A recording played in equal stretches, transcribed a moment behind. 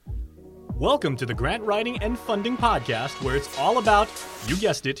Welcome to the Grant Writing and Funding Podcast, where it's all about, you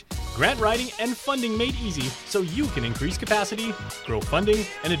guessed it, grant writing and funding made easy so you can increase capacity, grow funding,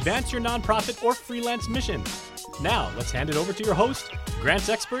 and advance your nonprofit or freelance mission. Now, let's hand it over to your host, grants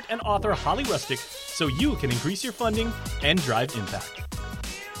expert and author Holly Rustick, so you can increase your funding and drive impact.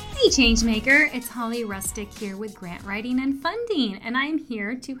 Hey Changemaker, it's Holly Rustick here with Grant Writing and Funding, and I'm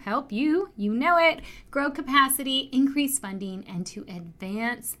here to help you, you know it, grow capacity, increase funding, and to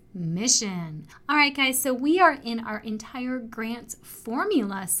advance mission. All right, guys, so we are in our entire grants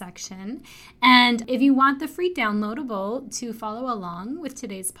formula section, and if you want the free downloadable to follow along with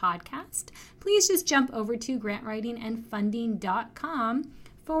today's podcast, please just jump over to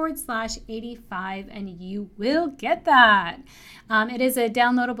grantwritingandfunding.com/85 and you will get that. It is a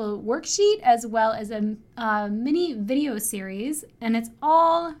downloadable worksheet as well as a mini video series, and it's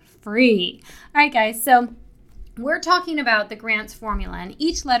all free. All right, guys, so we're talking about the grants formula, and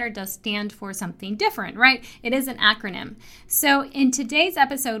each letter does stand for something different, right? It is an acronym. So in today's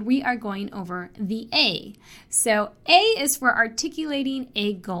episode, we are going over the A. So A is for articulating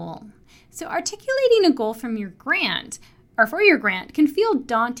a goal. So articulating a goal from your grant or for your grant can feel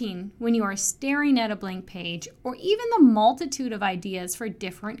daunting when you are staring at a blank page or even the multitude of ideas for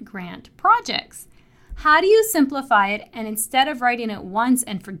different grant projects. How do you simplify it, and instead of writing it once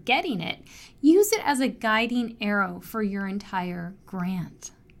and forgetting it, use it as a guiding arrow for your entire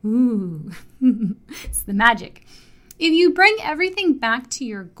grant? Ooh, it's the magic. If you bring everything back to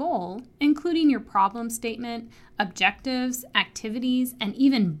your goal, including your problem statement, objectives, activities, and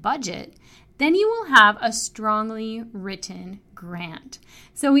even budget, then you will have a strongly written grant.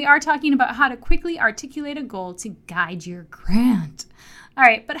 So we are talking about how to quickly articulate a goal to guide your grant. All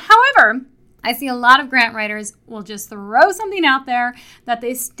right, but however, I see a lot of grant writers will just throw something out there that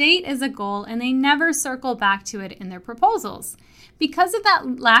they state as a goal and they never circle back to it in their proposals. Because of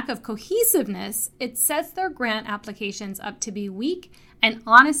that lack of cohesiveness, it sets their grant applications up to be weak and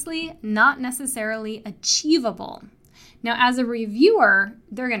honestly not necessarily achievable. Now, as a reviewer,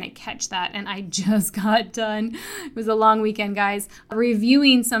 they're going to catch that, and I just got done. It was a long weekend, guys,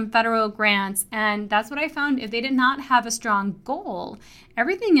 reviewing some federal grants, and that's what I found. If they did not have a strong goal,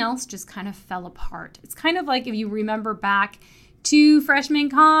 everything else just kind of fell apart. It's kind of like if you remember back to freshman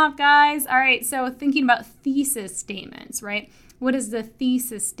comp, guys. All right, so thinking about thesis statements, right? What is the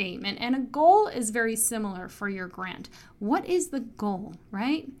thesis statement? And a goal is very similar for your grant. What is the goal,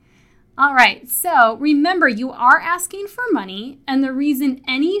 right? All right, so remember, you are asking for money, and the reason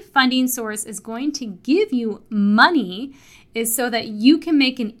any funding source is going to give you money is so that you can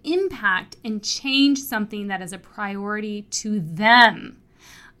make an impact and change something that is a priority to them.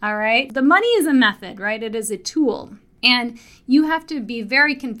 All right, the money is a method, right? It is a tool. And you have to be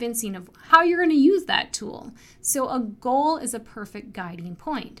very convincing of how you're going to use that tool. So a goal is a perfect guiding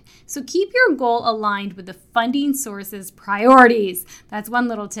point. So keep your goal aligned with the funding source's priorities. That's one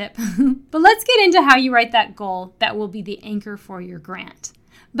little tip. But let's get into how you write that goal that will be the anchor for your grant.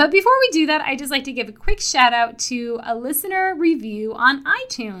 But before we do that, I'd just like to give a quick shout out to a listener review on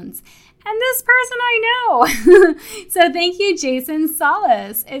iTunes. And this person I know. So thank you, Jason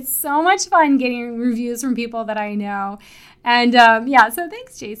Salas. It's so much fun getting reviews from people that I know. And so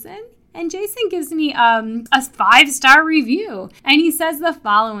thanks, Jason. And Jason gives me a 5-star review. And he says the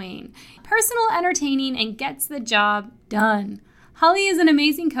following: personal, entertaining, and gets the job done. Holly is an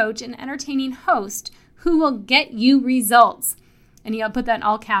amazing coach and entertaining host who will get you results. And he'll put that in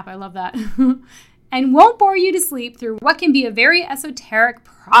all cap. I love that. And won't bore you to sleep through what can be a very esoteric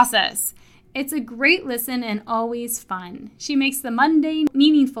process. It's a great listen and always fun. She makes the mundane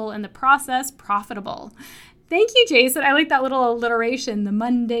meaningful and the process profitable. Thank you, Jason. I like that little alliteration, the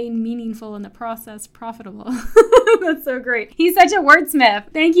mundane meaningful and the process profitable. That's so great. He's such a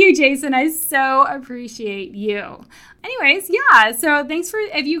wordsmith. Thank you, Jason. I so appreciate you. Anyways, yeah, so thanks for,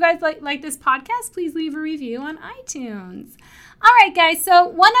 if you guys like this podcast, please leave a review on iTunes. All right, guys, so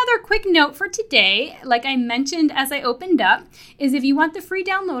one other quick note for today, like I mentioned as I opened up, is if you want the free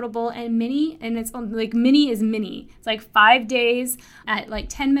downloadable and mini, and it's like mini is mini. It's like 5 days at like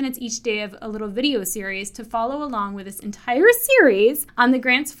 10 minutes each day of a little video series to follow along with this entire series on the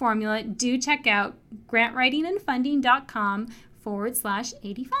grants formula. Do check out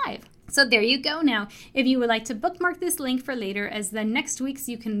grantwritingandfunding.com/85. So there you go now. If you would like to bookmark this link for later, as then next week's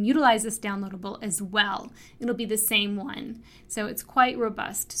you can utilize this downloadable as well. It'll be the same one. So it's quite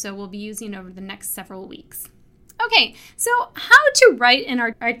robust. So we'll be using it over the next several weeks. Okay, so how to write an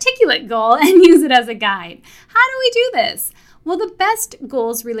articulate goal and use it as a guide. How do we do this? Well, the best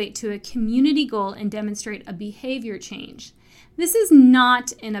goals relate to a community goal and demonstrate a behavior change. This is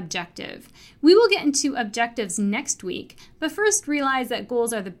not an objective. We will get into objectives next week, but first realize that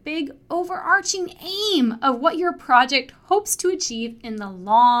goals are the big overarching aim of what your project hopes to achieve in the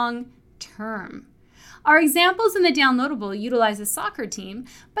long term. Our examples in the downloadable utilize a soccer team,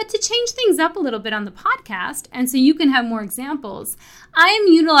 but to change things up a little bit on the podcast, and so you can have more examples, I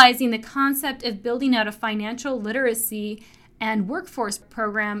am utilizing the concept of building out a financial literacy and workforce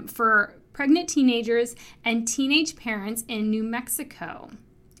program for pregnant teenagers and teenage parents in New Mexico.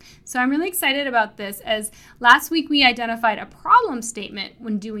 So I'm really excited about this, as last week we identified a problem statement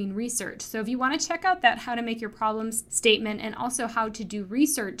when doing research. So if you want to check out that how to make your problem statement and also how to do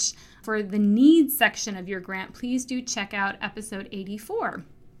research for the needs section of your grant, please do check out episode 84.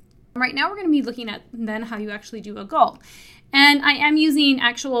 Right now we're going to be looking at then how you actually do a goal. And I am using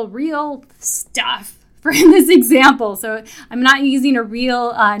actual real stuff for this example. So I'm not using a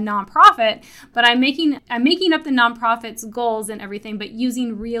real nonprofit, but I'm making up the nonprofit's goals and everything, but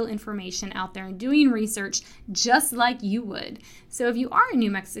using real information out there and doing research just like you would. So if you are in New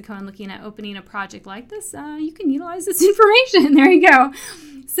Mexico and looking at opening a project like this, you can utilize this information. There you go.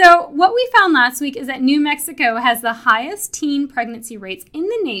 So what we found last week is that New Mexico has the highest teen pregnancy rates in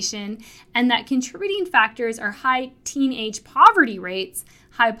the nation, and that contributing factors are high teenage poverty rates,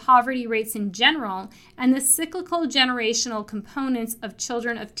 high poverty rates in general, and the cyclical generational components of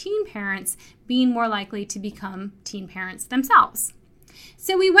children of teen parents being more likely to become teen parents themselves.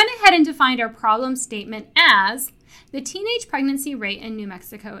 So we went ahead and defined our problem statement as the teenage pregnancy rate in New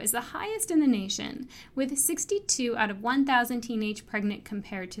Mexico is the highest in the nation, with 62 out of 1,000 teenage pregnant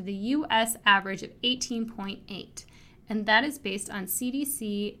compared to the U.S. average of 18.8. And that is based on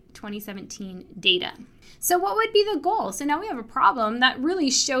CDC 2017 data. So what would be the goal? So now we have a problem that really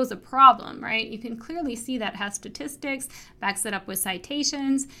shows a problem, right? You can clearly see that has statistics, backs it up with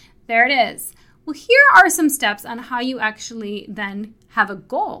citations. There it is. Well, here are some steps on how you actually then have a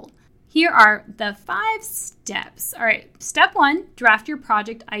goal. Here are the 5 steps. All right, step 1, draft your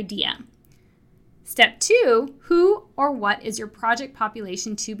project idea. Step 2, who or what is your project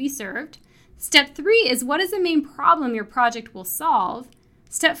population to be served? Step 3 is what is the main problem your project will solve?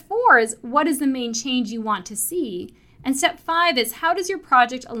 Step 4 is what is the main change you want to see? And step 5 is how does your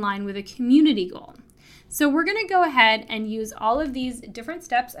project align with a community goal? So we're going to go ahead and use all of these different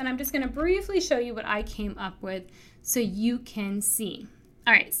steps, and I'm just going to briefly show you what I came up with so you can see.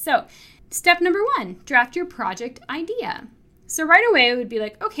 All right, so step number 1, draft your project idea. So right away it would be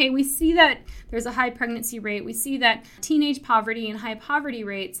like, okay, we see that there's a high pregnancy rate. We see that teenage poverty and high poverty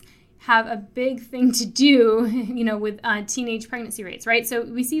rates have a big thing to do, with teenage pregnancy rates, right? So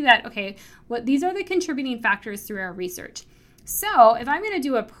we see that, okay, these are the contributing factors through our research. So if I'm going to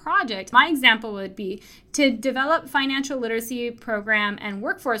do a project, my example would be to develop financial literacy program and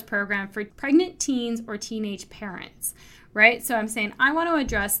workforce program for pregnant teens or teenage parents, right? So I'm saying I want to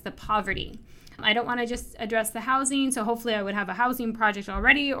address the poverty. I don't want to just address the housing, so hopefully I would have a housing project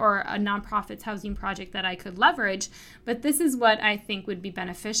already or a nonprofit's housing project that I could leverage, but this is what I think would be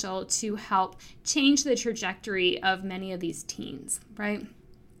beneficial to help change the trajectory of many of these teens, right?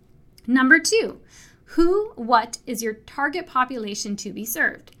 Number 2, what is your target population to be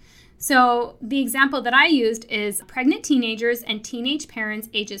served? So the example that I used is pregnant teenagers and teenage parents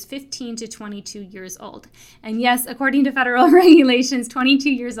ages 15 to 22 years old. And yes, according to federal regulations, 22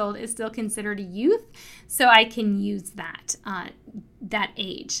 years old is still considered a youth. So I can use that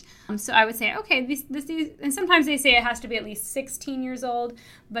age. So I would say, okay, this, and sometimes they say it has to be at least 16 years old,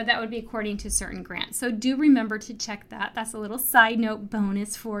 but that would be according to certain grants. So do remember to check that. That's a little side note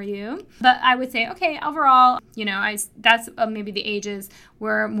bonus for you. But I would say, okay, overall, that's maybe the ages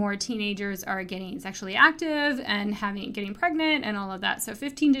where more teenagers are getting sexually active and getting pregnant and all of that. So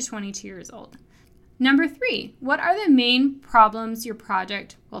 15 to 22 years old. Number 3, what are the main problems your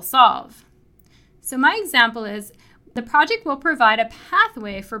project will solve? So my example is, the project will provide a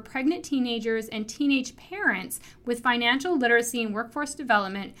pathway for pregnant teenagers and teenage parents with financial literacy and workforce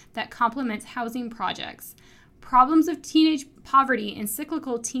development that complements housing projects. Problems of teenage poverty and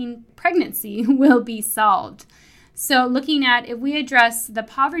cyclical teen pregnancy will be solved. So looking at if we address the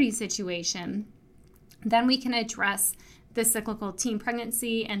poverty situation, then we can address the cyclical teen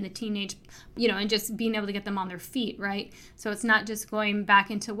pregnancy and the teenage, and just being able to get them on their feet, right? So it's not just going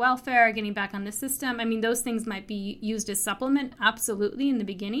back into welfare, getting back on the system. I mean, those things might be used as supplement, absolutely, in the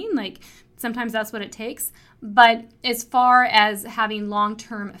beginning. Like, sometimes that's what it takes. But as far as having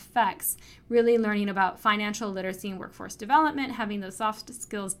long-term effects, really learning about financial literacy and workforce development, having those soft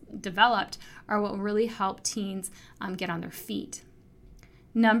skills developed are what will really help teens get on their feet.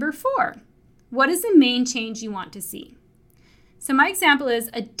 Number 4, what is the main change you want to see? So my example is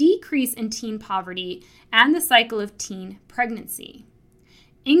a decrease in teen poverty and the cycle of teen pregnancy.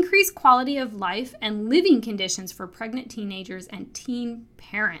 Increased quality of life and living conditions for pregnant teenagers and teen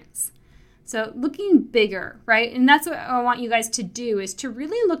parents. So looking bigger, right? And that's what I want you guys to do, is to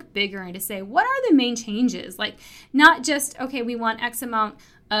really look bigger and to say, what are the main changes? Like, not just, okay, we want X amount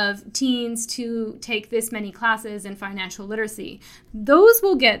of teens to take this many classes in financial literacy. Those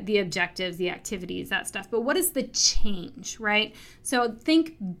will get the objectives, the activities, that stuff. But what is the change, right? So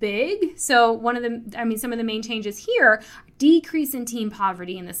think big. So some of the main changes here, decrease in teen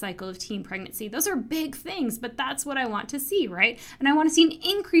poverty and the cycle of teen pregnancy. Those are big things, but that's what I want to see, right? And I want to see an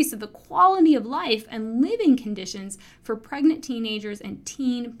increase of the quality of life and living conditions for pregnant teenagers and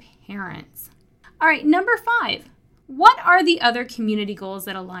teen parents. All right, number 5. What are the other community goals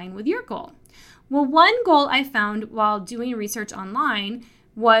that align with your goal? Well, one goal I found while doing research online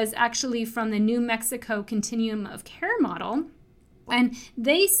was actually from the New Mexico Continuum of Care model. And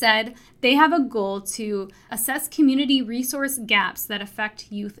they said they have a goal to assess community resource gaps that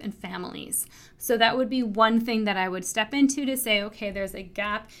affect youth and families. So that would be one thing that I would step into to say, okay, there's a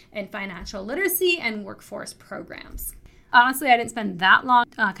gap in financial literacy and workforce programs. Honestly, I didn't spend that long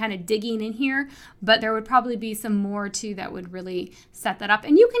kind of digging in here, but there would probably be some more too that would really set that up.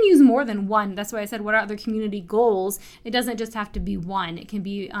 And you can use more than one. That's why I said, what are other community goals? It doesn't just have to be one. It can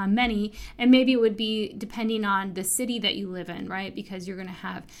be many. And maybe it would be depending on the city that you live in, right? Because you're going to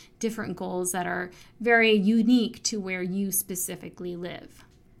have different goals that are very unique to where you specifically live.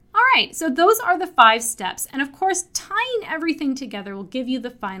 All right, so those are the 5 steps. And of course, tying everything together will give you the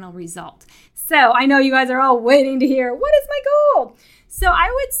final result. So I know you guys are all waiting to hear, what is my goal? So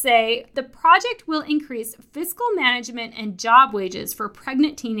I would say the project will increase fiscal management and job wages for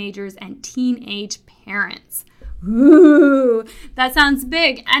pregnant teenagers and teenage parents. Ooh, that sounds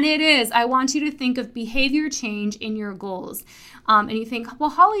big, and it is. I want you to think of behavior change in your goals. And you think,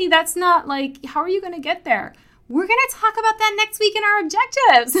 well, Holly, that's not like, how are you going to get there? We're going to talk about that next week in our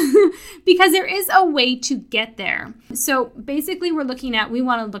objectives because there is a way to get there. So basically we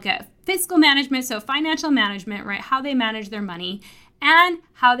want to look at fiscal management, so financial management, right? How they manage their money and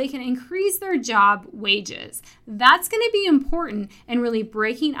how they can increase their job wages. That's going to be important in really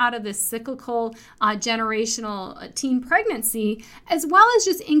breaking out of this cyclical generational teen pregnancy, as well as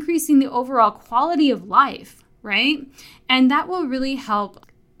just increasing the overall quality of life, right? And that will really help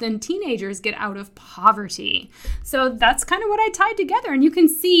then teenagers get out of poverty. So that's kind of what I tied together. And you can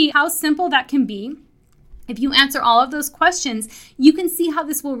see how simple that can be. If you answer all of those questions, you can see how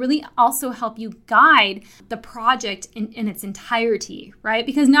this will really also help you guide the project in its entirety, right?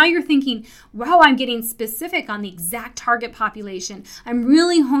 Because now you're thinking, wow, I'm getting specific on the exact target population. I'm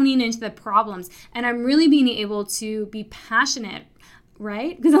really honing into the problems, and I'm really being able to be passionate,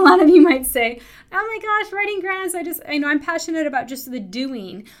 right? Because a lot of you might say, oh my gosh, writing grants, I'm passionate about just the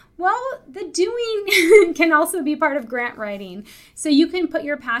doing. Well, the doing can also be part of grant writing. So you can put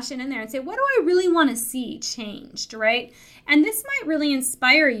your passion in there and say, what do I really want to see changed, right? And this might really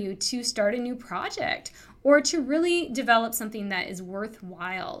inspire you to start a new project or to really develop something that is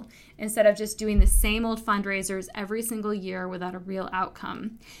worthwhile instead of just doing the same old fundraisers every single year without a real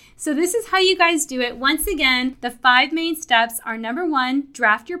outcome. So this is how you guys do it. Once again, the 5 main steps are: number 1,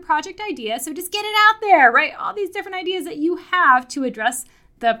 draft your project idea. So just get it out there, right? All these different ideas that you have to address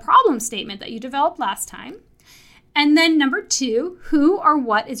the problem statement that you developed last time. And then number 2, who or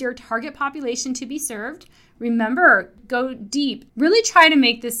what is your target population to be served? Remember, go deep. Really try to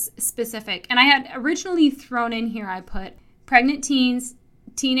make this specific. And I had originally thrown in here, I put pregnant teens,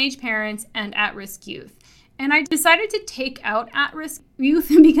 teenage parents, and at-risk youth. And I decided to take out at-risk youth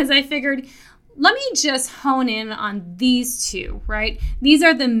because I figured, let me just hone in on these 2, right? These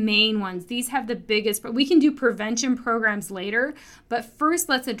are the main ones. These have the biggest, but we can do prevention programs later. But first,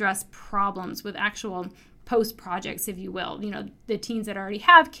 let's address problems with actual post projects, if you will, the teens that already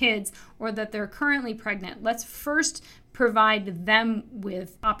have kids or that they're currently pregnant. Let's first provide them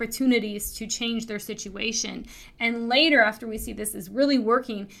with opportunities to change their situation. And later, after we see this is really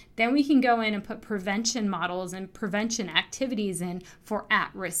working, then we can go in and put prevention models and prevention activities in for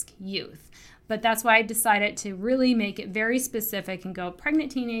at-risk youth. But that's why I decided to really make it very specific and go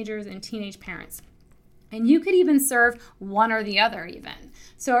pregnant teenagers and teenage parents. And you could even serve one or the other even.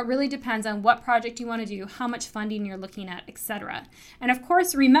 So it really depends on what project you want to do, how much funding you're looking at, etc. And of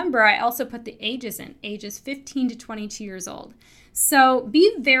course, remember, I also put the ages in, ages 15 to 22 years old. So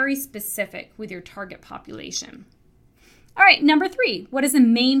be very specific with your target population. All right, number 3, what is the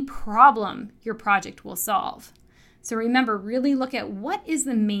main problem your project will solve? So remember, really look at what is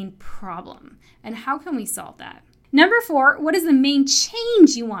the main problem and how can we solve that? Number 4, what is the main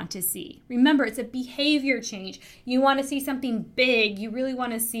change you want to see? Remember, it's a behavior change. You want to see something big. You really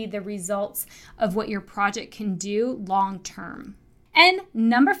want to see the results of what your project can do long term. And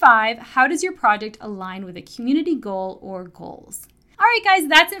number 5, how does your project align with a community goal or goals? All right, guys,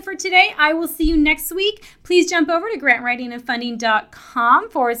 that's it for today. I will see you next week. Please jump over to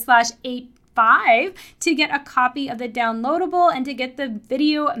grantwritingandfunding.com/85 to get a copy of the downloadable and to get the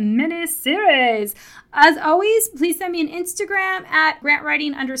video mini-series. As always, please send me an Instagram at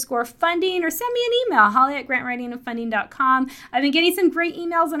grantwriting_funding or send me an email, holly@grantwritingandfunding.com. I've been getting some great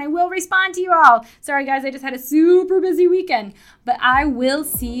emails and I will respond to you all. Sorry, guys, I just had a super busy weekend, but I will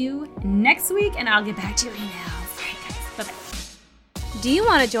see you next week and I'll get back to your emails. All right, guys, bye-bye. Do you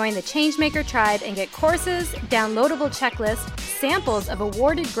want to join the Changemaker tribe and get courses, downloadable checklists, samples of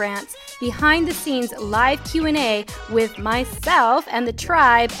awarded grants, behind-the-scenes live Q&A with myself and the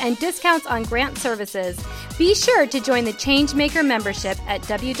tribe, and discounts on grant services? Be sure to join the Changemaker membership at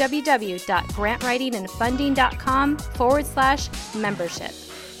www.grantwritingandfunding.com/membership.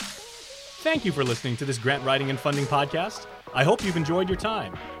 Thank you for listening to this Grant Writing and Funding podcast. I hope you've enjoyed your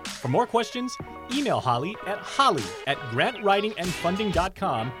time. For more questions, email Holly at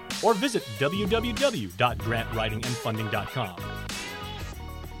grantwritingandfunding.com or visit www.grantwritingandfunding.com.